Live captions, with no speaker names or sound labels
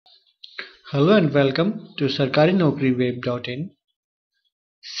Hello and welcome to SarkariNaukriWeb.in.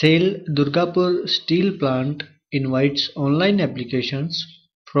 SAIL Durgapur Steel Plant invites online applications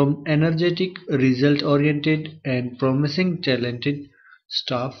from energetic, result-oriented and promising talented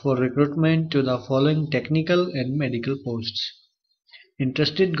staff for recruitment to the following technical and medical posts.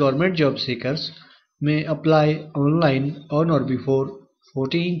 Interested government job seekers may apply online on or before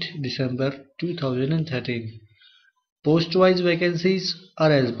 14th December 2013. Post-wise vacancies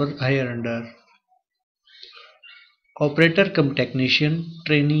are as per higher under. Operator-cum-Technician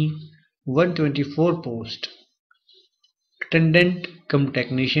Trainee 124 post.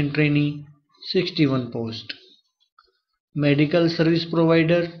 Attendant-cum-Technician Trainee 61 post. Medical Service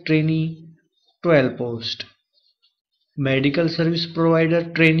Provider Trainee 12 post. Medical Service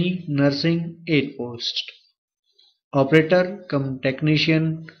Provider Trainee Nursing 8 post.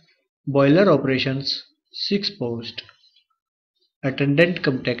 Operator-cum-Technician Boiler Operations 6 post.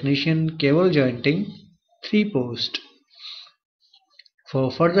 Attendant-cum-Technician Cable Jointing 3 post.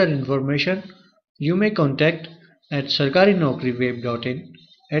 For further information, you may contact at SarkariNaukriWeb.in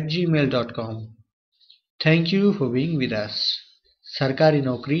at gmail.com. Thank you for being with us.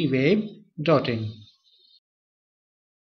 SarkariNaukriWeb.in